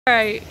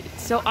Alright,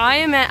 so I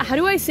am at, how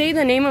do I say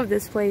the name of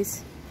this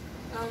place?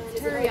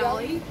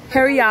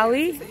 Harry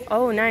Harry.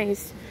 Oh,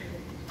 nice.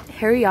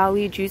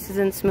 Harry juices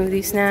and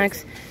smoothie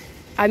snacks.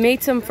 I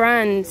made some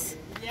friends.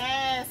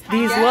 Yes.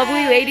 These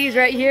lovely ladies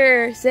right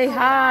here. Say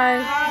hi.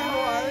 Hi, how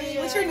are you?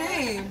 What's your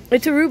name?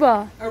 It's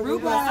Aruba.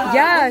 Aruba?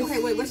 Yes.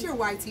 Okay, wait, what's your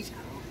YT channel?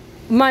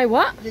 My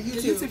what? Your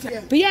YouTube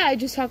channel. But yeah, I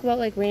just talk about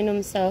like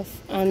random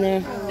stuff on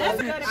there.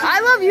 I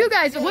love you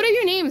guys. What are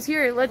your names?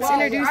 Here, let's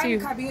introduce you.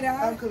 I'm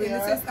Kabita. I'm Kabita. And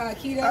this is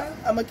Aqita.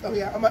 I'm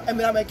Ahquwa.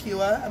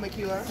 I'm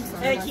Ahquwa.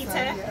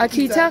 Aqita.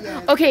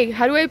 Aqita? Okay,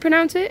 how do I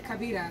pronounce it?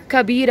 Kabita.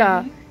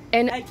 Kabita.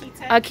 And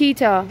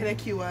Aqita. And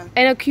Ahquwa.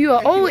 And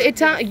Ahquwa. Oh,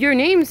 your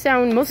names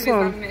sound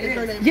Muslim.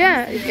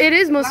 Yeah, it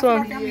is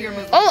Muslim.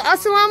 Oh,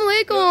 assalamu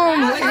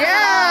alaikum.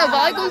 Yeah,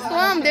 walaikum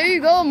salam. There you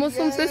go,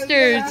 Muslim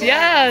sisters.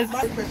 Yes.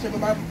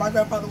 My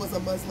grandfather was a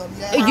Muslim.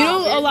 Yeah. You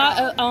know, a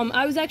lot.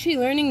 I was actually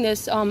learning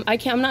this. I'm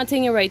not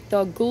saying it right.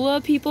 The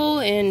Gula people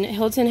in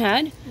Hilton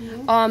Head.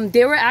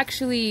 They were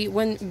actually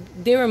when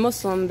they were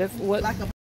Muslim.